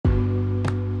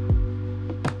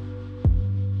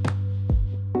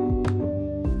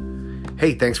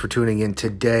Hey, thanks for tuning in.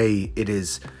 Today, it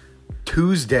is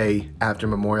Tuesday after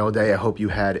Memorial Day. I hope you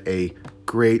had a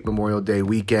great Memorial Day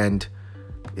weekend.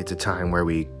 It's a time where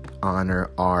we honor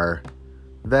our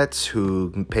vets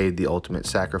who paid the ultimate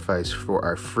sacrifice for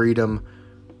our freedom,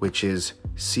 which is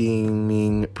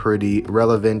seeming pretty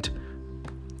relevant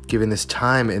given this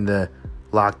time in the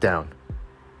lockdown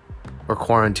or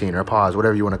quarantine or pause,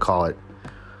 whatever you want to call it.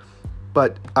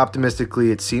 But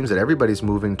optimistically, it seems that everybody's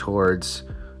moving towards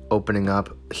opening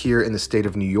up. Here in the state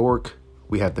of New York,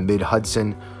 we have the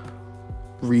Mid-Hudson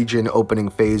region opening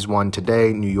phase 1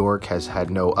 today. New York has had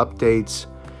no updates,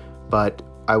 but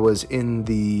I was in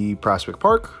the Prospect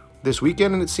Park this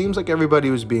weekend, and it seems like everybody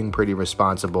was being pretty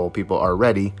responsible. People are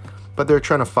ready, but they're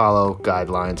trying to follow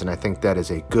guidelines, and I think that is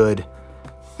a good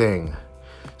thing.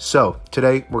 So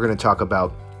today we're going to talk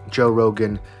about Joe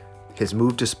Rogan, his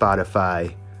move to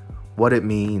Spotify, what it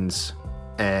means,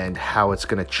 and how it's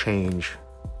going to change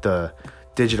the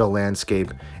digital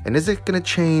landscape. And is it going to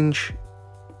change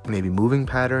maybe moving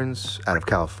patterns out of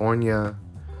California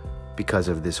because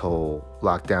of this whole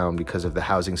lockdown, because of the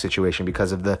housing situation,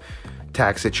 because of the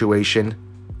tax situation?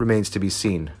 Remains to be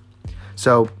seen.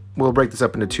 So we'll break this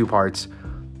up into two parts.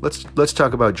 Let's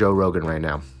talk about Joe Rogan right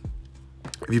now.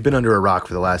 If you've been under a rock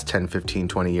for the last 10, 15,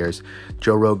 20 years,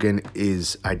 Joe Rogan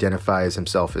identifies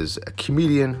himself as a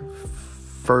comedian.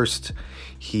 First,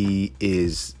 he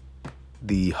is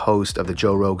the host of the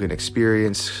Joe Rogan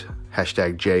Experience,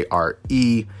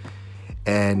 #JRE,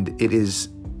 and it is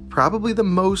probably the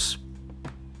most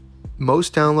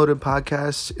downloaded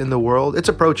podcast in the world. It's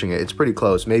approaching it. It's pretty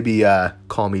close. Maybe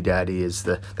Call Me Daddy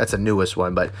that's the newest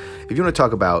one. But if you want to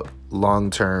talk about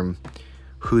long-term,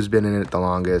 who's been in it the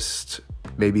longest,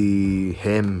 maybe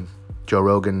him, Joe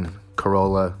Rogan,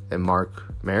 Carolla, and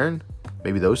Mark Maron,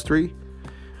 maybe those three.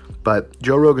 But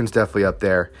Joe Rogan's definitely up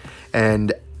there.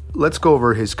 And let's go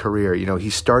over his career. You know, he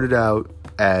started out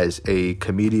as a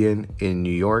comedian in New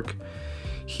York.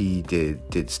 He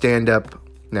did stand-up.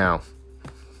 Now,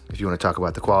 if you want to talk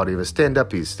about the quality of his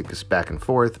stand-up, he's back and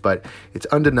forth, but it's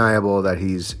undeniable that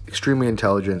he's extremely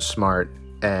intelligent, smart,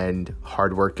 and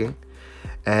hardworking.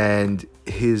 And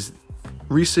his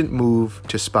recent move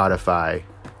to Spotify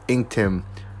inked him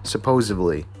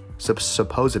supposedly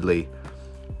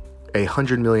a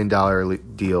 $100 million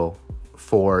deal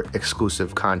for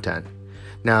exclusive content.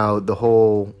 Now, the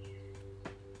whole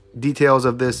details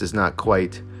of this is not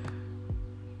quite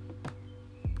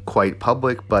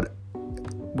public, but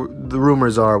the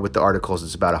rumors are with the articles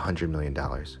it's about $100 million.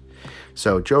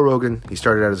 So Joe Rogan, he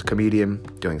started out as a comedian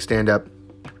doing stand-up.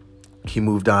 He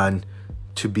moved on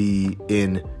to be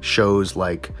in shows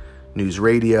like News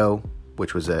Radio,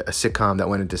 which was a sitcom that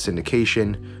went into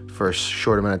syndication for a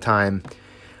short amount of time.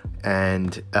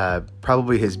 And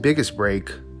probably his biggest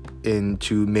break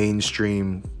into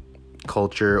mainstream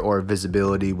culture or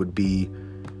visibility would be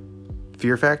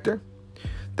Fear Factor.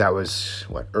 That was,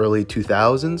 early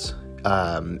 2000s?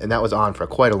 And that was on for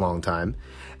quite a long time.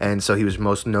 And so he was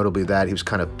most notably that. He was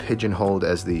kind of pigeonholed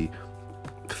as the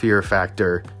Fear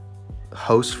Factor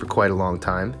host for quite a long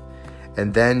time.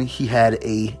 And then he had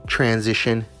a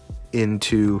transition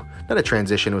into, not a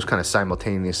transition, it was kind of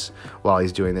simultaneous while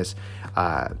he's doing this,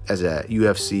 as a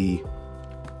UFC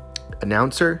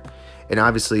announcer. And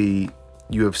obviously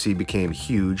UFC became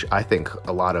huge. I think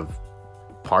a lot of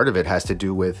part of it has to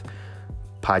do with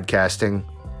podcasting,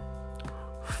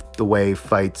 the way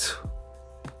fights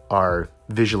are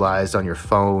visualized on your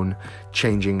phone,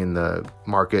 changing in the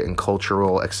market and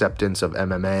cultural acceptance of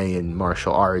MMA and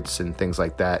martial arts and things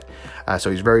like that. So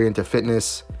he's very into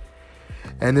fitness.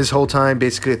 And this whole time,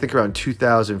 basically, I think around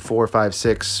 2004, 5,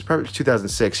 6, probably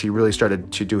 2006, he really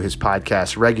started to do his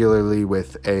podcast regularly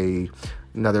with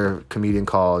another comedian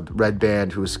called Red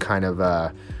Band, who was kind of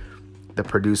the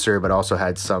producer, but also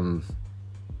had some,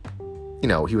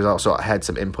 he was also had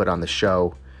some input on the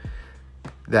show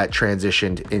that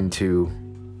transitioned into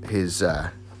his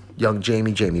young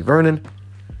Jamie Vernon.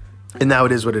 And now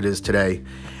it is what it is today.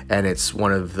 And it's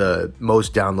one of the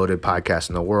most downloaded podcasts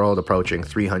in the world, approaching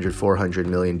 300, 400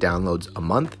 million downloads a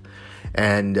month,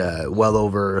 and well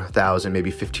over 1,000,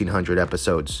 maybe 1,500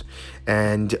 episodes.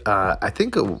 And I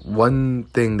think one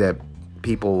thing that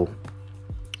people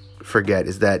forget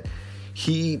is that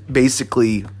he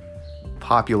basically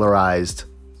popularized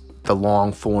the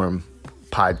long-form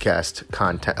podcast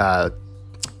content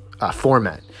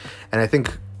format. And I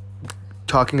think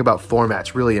talking about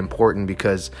format's really important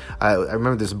because I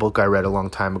remember this book I read a long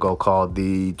time ago called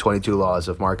The 22 Laws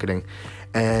of Marketing,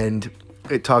 and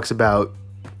it talks about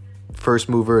first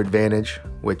mover advantage,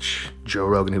 which Joe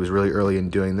Rogan, he was really early in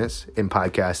doing this in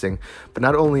podcasting. But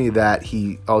not only that,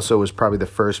 he also was probably the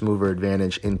first mover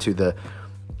advantage into the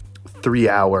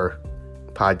 3-hour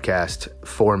podcast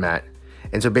format.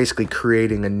 And so basically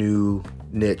creating a new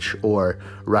niche or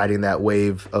riding that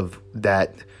wave of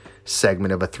that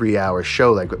segment of a 3-hour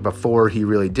show. Like before he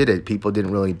really did it, people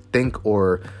didn't really think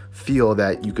or feel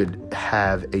that you could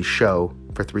have a show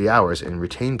for 3 hours and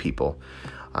retain people.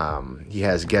 He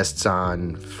has guests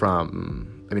on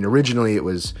originally it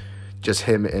was just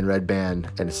him and Red Band,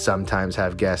 and sometimes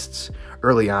have guests.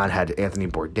 Early on had Anthony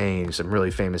Bourdain, some really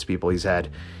famous people. He's had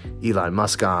Elon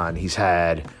Musk on. He's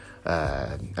had,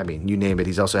 you name it.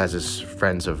 He's also has his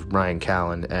friends of Ryan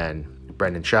Callen and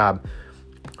Brendan Schaub,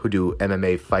 who do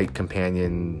MMA Fight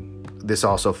Companion. This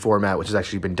also format, which has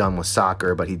actually been done with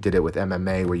soccer, but he did it with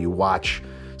MMA, where you watch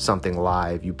something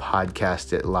live, you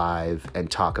podcast it live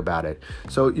and talk about it.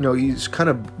 So, he's kind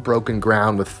of broken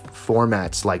ground with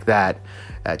formats like that,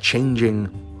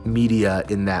 changing media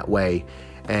in that way.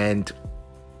 And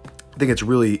I think it's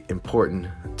really important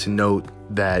to note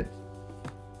that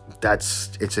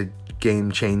it's a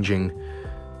game-changing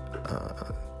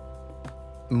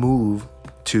move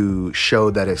to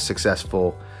show that it's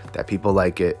successful, that people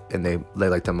like it, and they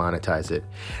like to monetize it.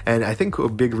 And I think a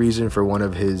big reason for one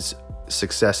of his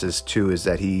successes too is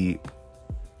that he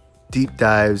deep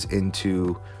dives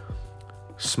into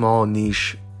small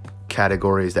niche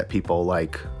categories that people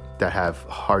like, that have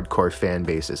hardcore fan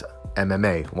bases.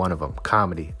 MMA, one of them.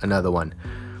 Comedy, another one.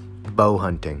 Bow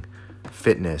hunting,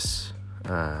 fitness.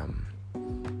 I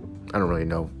don't really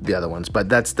know the other ones, but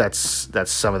that's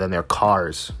some of them. They're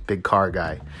cars, big car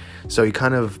guy. So he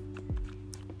kind of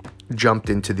jumped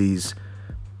into these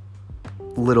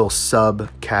little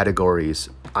subcategories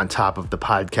on top of the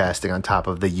podcasting, on top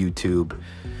of the YouTube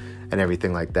and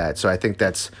everything like that. So I think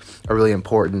that's a really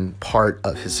important part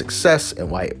of his success and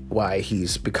why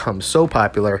he's become so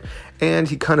popular. And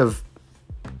he kind of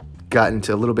got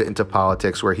into a little bit into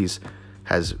politics, where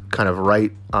has kind of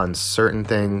right on certain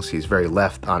things. He's very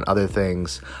left on other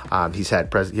things. He had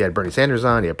Bernie Sanders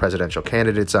on. He had presidential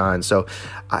candidates on. So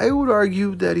I would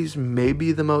argue that he's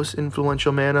maybe the most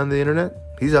influential man on the internet.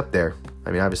 He's up there.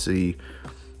 Obviously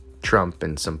Trump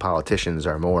and some politicians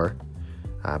are more,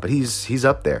 but he's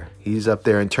up there. He's up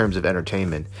there in terms of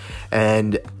entertainment.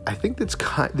 And I think this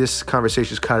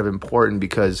conversation is kind of important,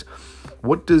 because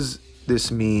what does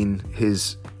this mean?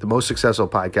 The most successful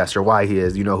podcaster, why he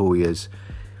is, who he is.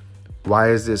 Why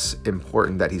is this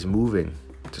important that he's moving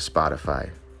to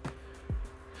Spotify?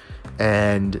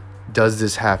 And does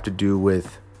this have to do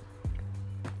with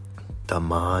the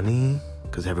money?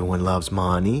 Because everyone loves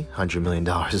money. $100 million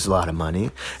is a lot of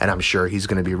money. And I'm sure he's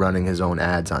going to be running his own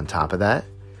ads on top of that.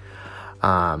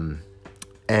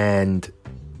 And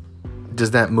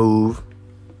does that move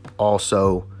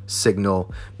also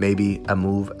signal maybe a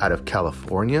move out of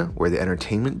California, where the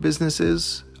entertainment business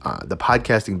is? The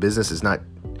podcasting business is not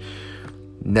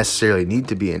necessarily need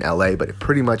to be in LA, but it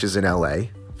pretty much is in LA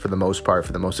for the most part,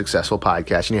 for the most successful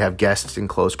podcast. And you have guests in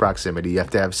close proximity. You have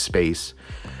to have space.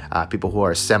 People who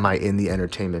are semi in the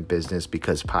entertainment business,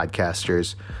 because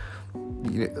podcasters,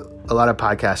 a lot of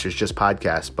podcasters just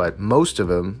podcast, but most of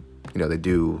them, they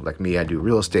do, like me, I do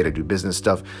real estate, I do business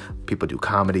stuff. People do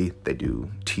comedy, they do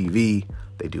TV,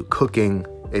 they do cooking.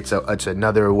 It's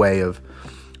another way of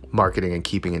marketing and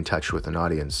keeping in touch with an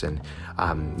audience. And,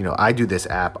 I do this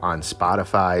app on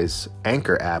Spotify's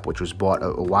Anchor app, which was bought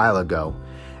a while ago.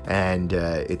 And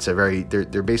it's a very,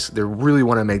 they really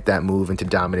want to make that move into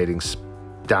dominating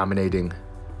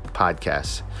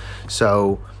podcasts.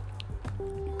 So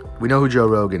we know who Joe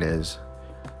Rogan is.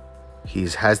 He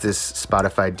has this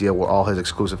Spotify deal where all his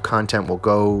exclusive content will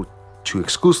go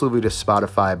exclusively to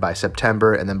Spotify by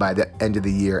September, and then by the end of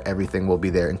the year, everything will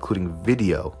be there, including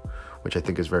video, which I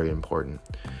think is very important.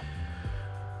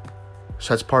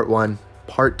 So that's part one.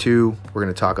 Part two, we're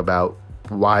going to talk about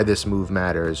why this move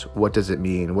matters. What does it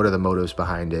mean? What are the motives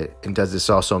behind it? And does this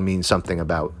also mean something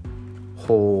about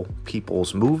whole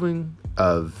people's moving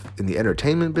in the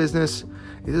entertainment business?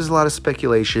 There's a lot of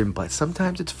speculation, but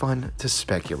sometimes it's fun to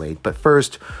speculate. But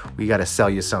first, we got to sell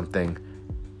you something.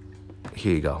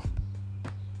 Here you go.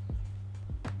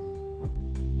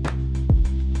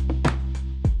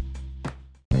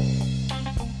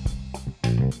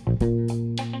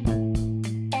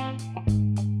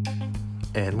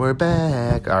 And we're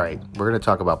back. All right, we're going to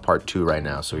talk about part two right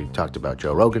now. So we talked about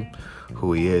Joe Rogan,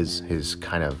 who he is, his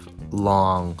kind of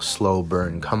long, slow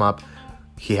burn come up.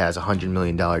 He has a $100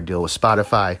 million deal with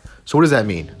Spotify. So what does that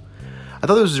mean? I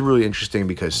thought this was really interesting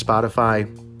because Spotify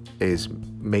is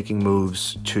making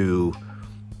moves to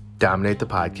dominate the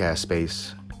podcast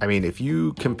space. I mean, if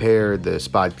you compare the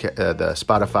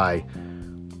Spotify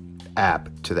app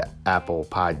to the Apple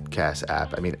Podcast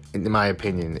app, I mean, in my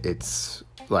opinion, it's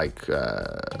like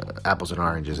apples and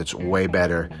oranges. It's way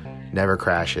better, never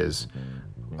crashes,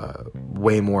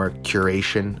 way more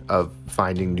curation of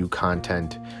finding new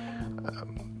content.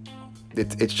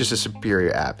 It's just a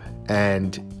superior app.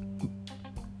 And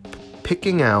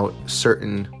picking out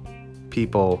certain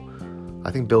people,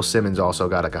 I think Bill Simmons also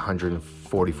got like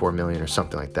 144 million or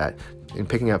something like that. And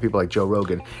picking out people like Joe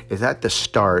Rogan, is that the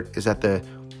start? Is that the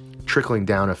trickling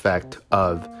down effect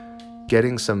of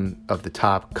getting some of the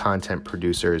top content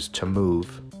producers to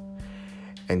move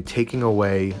and taking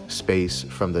away space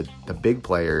from the big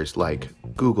players like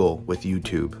Google with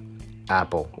YouTube,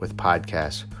 Apple with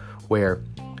podcasts, where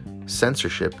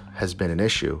censorship has been an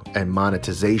issue and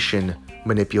monetization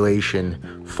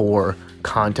manipulation for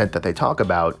content that they talk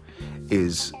about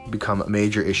is become a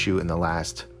major issue in the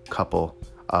last couple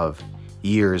of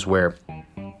years, where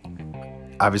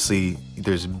obviously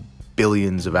there's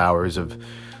billions of hours of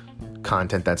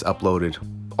content that's uploaded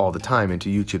all the time into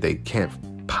YouTube. They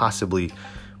can't possibly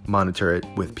monitor it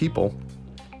with people,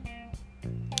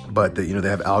 but they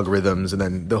have algorithms, and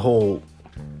then the whole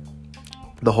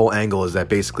angle is that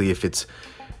basically if it's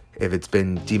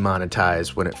been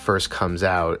demonetized when it first comes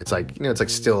out, it's like it's like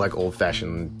still like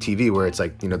old-fashioned TV, where it's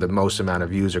like the most amount of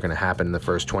views are going to happen in the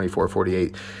first 24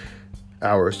 48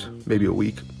 hours, maybe a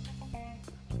week,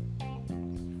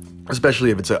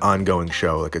 especially if it's an ongoing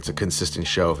show, like it's a consistent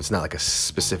show. If it's not like a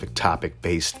specific topic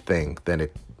based thing, then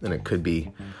it could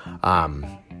be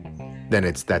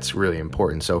that's really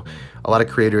important. So a lot of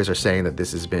creators are saying that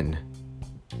this has been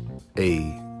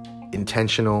a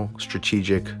intentional,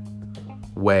 strategic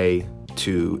way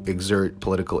to exert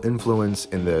political influence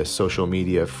in the social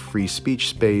media free speech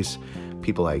space.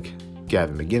 People like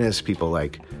Gavin McInnes, people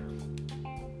like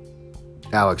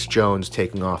Alex Jones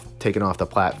taking off the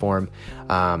platform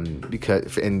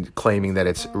because and claiming that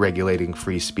it's regulating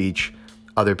free speech.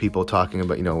 Other people talking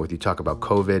about, when you talk about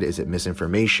COVID, is it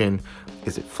misinformation?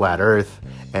 Is it flat earth?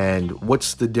 And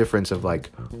what's the difference of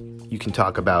like, you can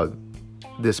talk about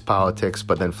this politics,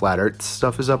 but then flat earth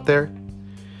stuff is up there?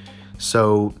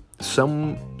 So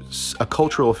a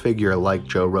cultural figure like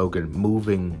Joe Rogan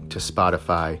moving to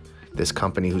Spotify, this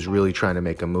company who's really trying to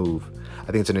make a move, I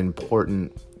think it's an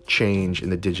important change in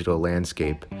the digital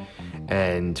landscape.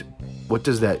 And what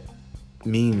does that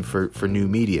mean for new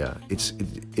media?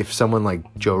 If someone like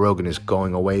Joe Rogan is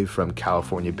going away from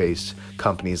California-based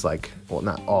companies, like, well,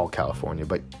 not all California,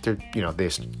 but they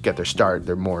get their start,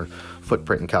 they're more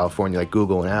footprint in California, like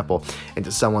Google and Apple,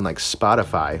 into someone like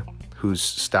Spotify, whose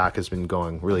stock has been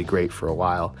going really great for a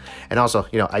while. And also,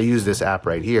 I use this app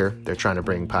right here. They're trying to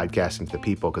bring podcasting to the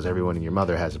people because everyone and your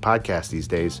mother has a podcast these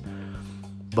days.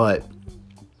 But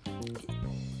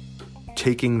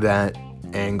taking that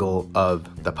angle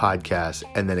of the podcast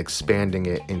and then expanding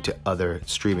it into other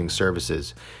streaming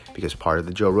services, because part of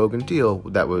the Joe Rogan deal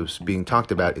that was being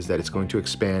talked about is that it's going to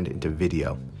expand into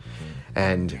video.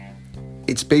 And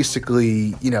it's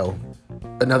basically,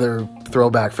 another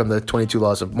throwback from the 22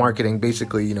 Laws of Marketing.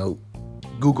 Basically,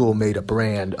 Google made a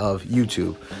brand of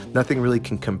YouTube. Nothing really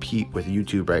can compete with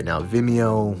YouTube right now.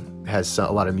 Vimeo has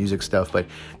a lot of music stuff, but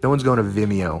no one's going to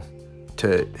Vimeo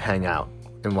to hang out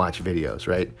and watch videos,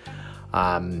 right?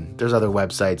 There's other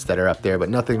websites that are up there, but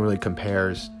nothing really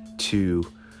compares to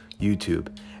YouTube.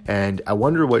 And I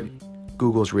wonder what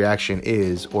Google's reaction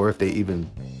is, or if they even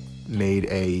made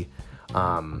a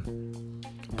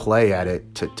play at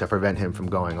it to prevent him from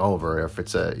going over, or if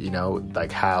it's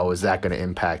like how is that going to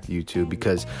impact YouTube?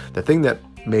 Because the thing that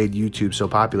made YouTube so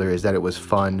popular is that it was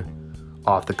fun,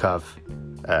 off the cuff,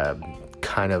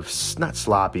 kind of not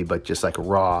sloppy, but just like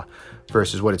raw,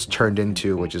 versus what it's turned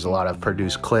into, which is a lot of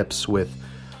produced clips with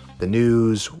the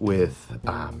news, with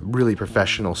really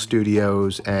professional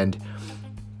studios. And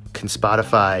can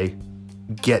Spotify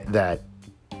get that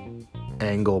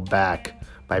angle back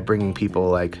by bringing people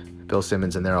like Bill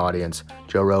Simmons and their audience,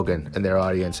 Joe Rogan and their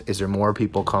audience? Is there more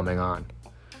people coming on?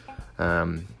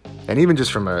 And even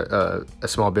just from a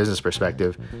small business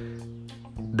perspective,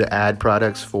 the ad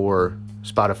products for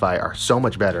Spotify are so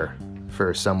much better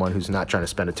for someone who's not trying to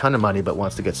spend a ton of money but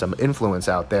wants to get some influence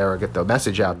out there, or get the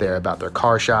message out there about their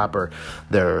car shop or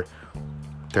their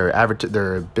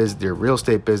real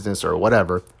estate business or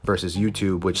whatever, versus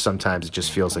YouTube, which sometimes it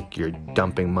just feels like you're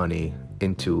dumping money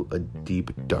into a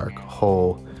deep, dark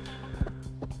hole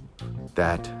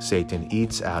that Satan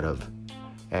eats out of,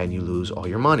 and you lose all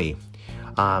your money.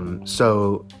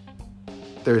 So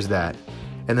there's that.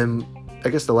 And then I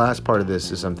guess the last part of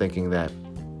this is I'm thinking that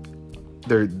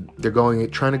they're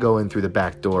trying to go in through the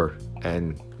back door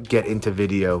and get into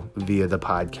video via the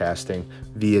podcasting,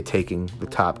 via taking the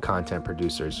top content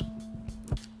producers.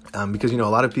 Because, a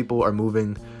lot of people are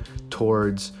moving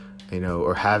towards,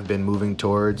 or have been moving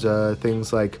towards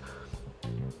things like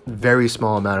very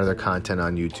small amount of their content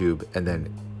on YouTube and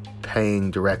then paying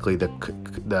directly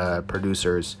the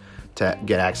producers to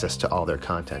get access to all their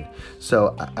content.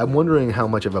 So I'm wondering how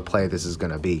much of a play this is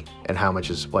going to be and how much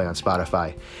is play on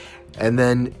Spotify. And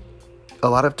then a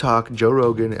lot of talk, Joe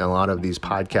Rogan and a lot of these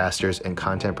podcasters and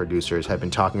content producers have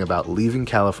been talking about leaving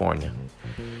California.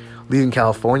 Leaving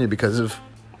California because of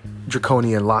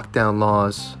draconian lockdown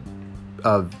laws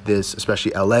of this,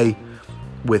 especially LA,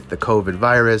 with the COVID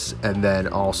virus, and then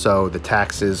also the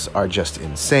taxes are just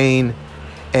insane,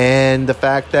 and the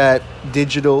fact that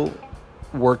digital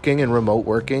working and remote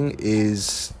working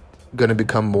is going to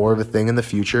become more of a thing in the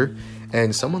future.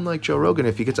 And someone like Joe Rogan,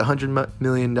 if he gets a $100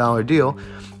 million deal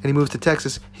and he moves to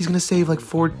Texas, he's going to save like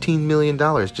 $14 million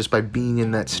just by being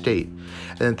in that state.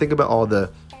 And then think about all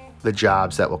the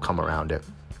jobs that will come around it.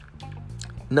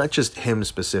 Not just him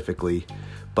specifically,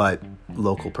 but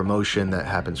local promotion that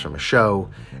happens from a show,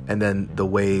 and then the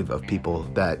wave of people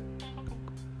that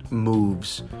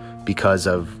moves because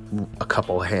of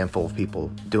a handful of people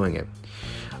doing it.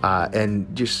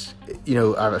 And just,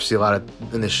 obviously a lot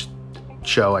of, in this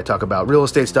show, I talk about real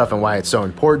estate stuff and why it's so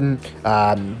important.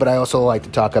 But I also like to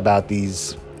talk about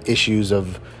these issues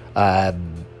of,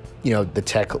 the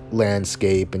tech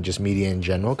landscape and just media in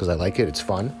general, because I like it. It's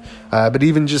fun. But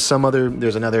even just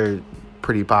there's another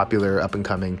pretty popular up and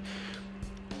coming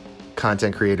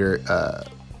content creator,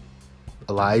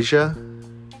 Elijah.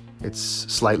 It's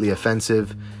slightly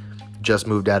offensive. Just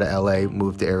moved out of LA,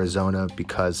 moved to Arizona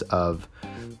because of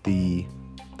the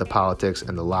politics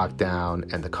and the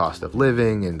lockdown and the cost of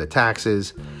living and the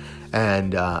taxes.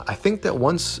 And I think that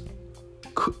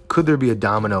could there be a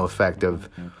domino effect of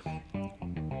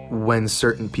when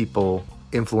certain people,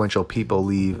 influential people,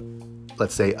 leave,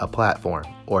 let's say, a platform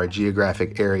or a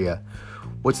geographic area?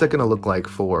 What's that going to look like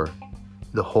for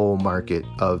the whole market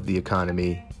of the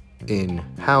economy in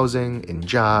housing, in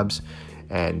jobs,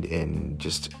 and in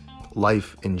just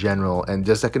life in general? And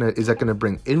is that gonna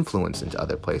bring influence into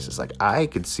other places? Like, I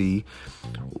could see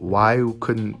why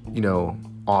couldn't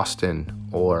Austin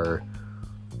or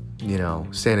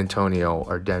San Antonio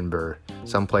or Denver,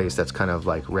 someplace that's kind of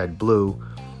like red blue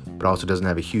but also doesn't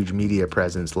have a huge media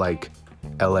presence like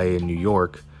LA and New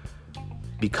York,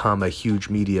 become a huge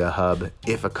media hub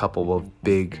if a couple of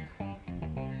big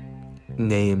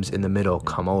names in the middle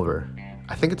come over.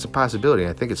 I think it's a possibility.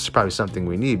 I think it's probably something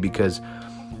we need, because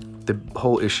the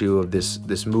whole issue of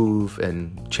this move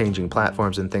and changing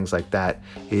platforms and things like that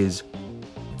is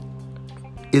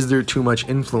there too much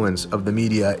influence of the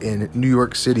media in New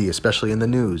York City, especially in the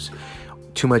news?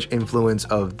 Too much influence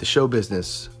of the show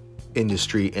business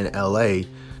industry in LA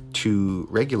to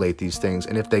regulate these things?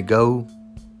 And if they go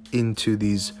into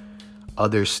these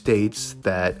other states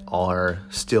that are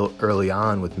still early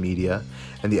on with media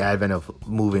and the advent of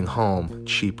moving home,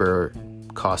 cheaper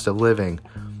cost of living,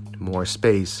 more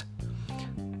space,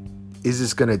 is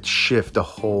this going to shift the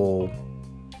whole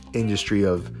industry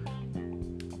of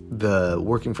the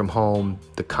working from home,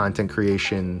 the content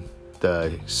creation,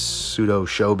 the pseudo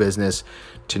show business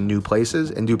to new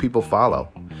places? And do people follow?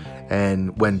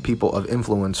 And when people of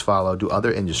influence follow, do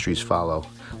other industries follow?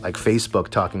 Like Facebook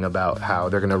talking about how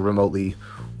they're going to remotely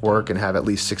work and have at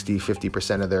least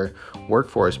 50% of their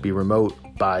workforce be remote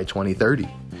by 2030.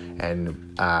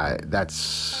 And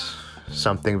that's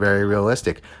something very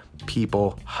realistic.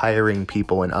 People hiring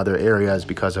people in other areas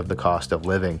because of the cost of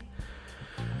living.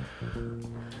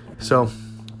 So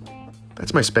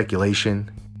that's my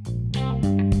speculation.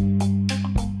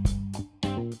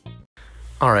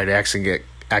 All right, I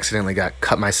accidentally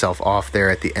cut myself off there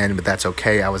at the end, but that's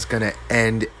okay. I was going to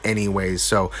end anyways.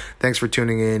 So thanks for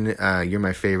tuning in. You're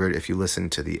my favorite if you listen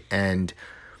to the end.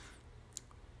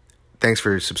 Thanks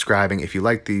for subscribing. If you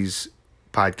like these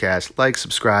podcasts,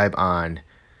 subscribe on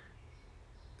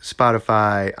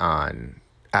Spotify, on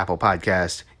Apple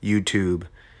Podcasts, YouTube.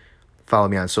 Follow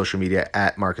me on social media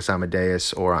at Marcus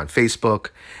Amadeus or on Facebook.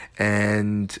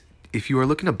 And if you are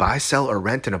looking to buy, sell, or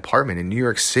rent an apartment in New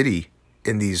York City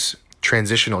in these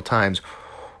transitional times,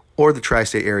 or the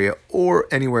tri-state area, or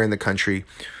anywhere in the country,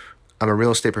 I'm a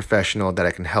real estate professional that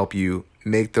I can help you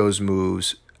make those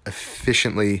moves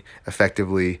efficiently,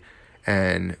 effectively,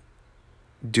 and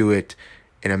do it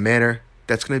in a manner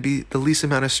that's going to be the least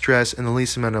amount of stress and the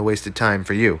least amount of wasted time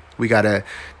for you. We got a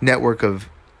network of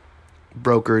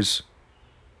brokers,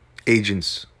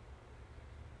 agents,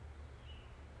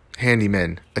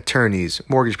 handymen, attorneys,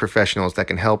 mortgage professionals that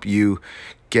can help you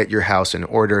get your house in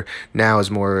order. Now is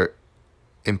more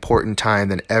important time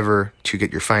than ever to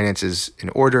get your finances in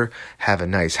order, have a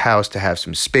nice house, to have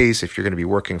some space if you're going to be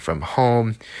working from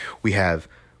home. We have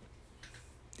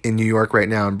in New York right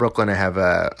now, in Brooklyn, I have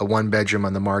a 1-bedroom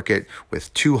on the market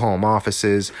with 2 home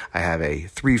offices. I have a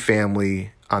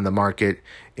 3-family on the market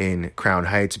in Crown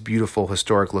Heights, beautiful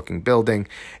historic looking building.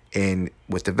 And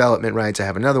with development rights, I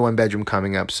have another 1-bedroom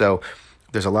coming up. So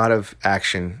there's a lot of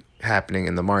action happening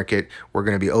in the market. We're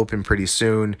going to be open pretty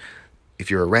soon. If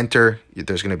you're a renter,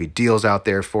 there's going to be deals out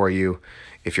there for you.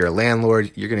 If you're a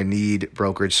landlord, you're going to need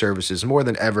brokerage services more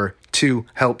than ever to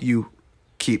help you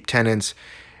keep tenants.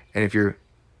 And if you're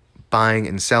buying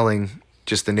and selling,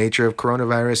 just the nature of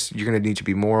coronavirus, you're going to need to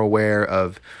be more aware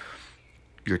of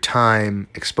your time,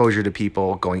 exposure to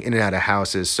people, going in and out of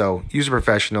houses. So use a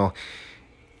professional.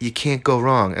 You can't go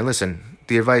wrong. And listen,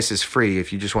 the advice is free.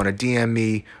 If you just want to DM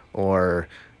me or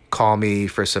call me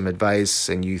for some advice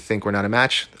and you think we're not a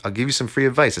match, I'll give you some free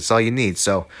advice. It's all you need.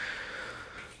 So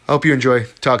I hope you enjoy.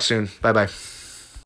 Talk soon. Bye-bye.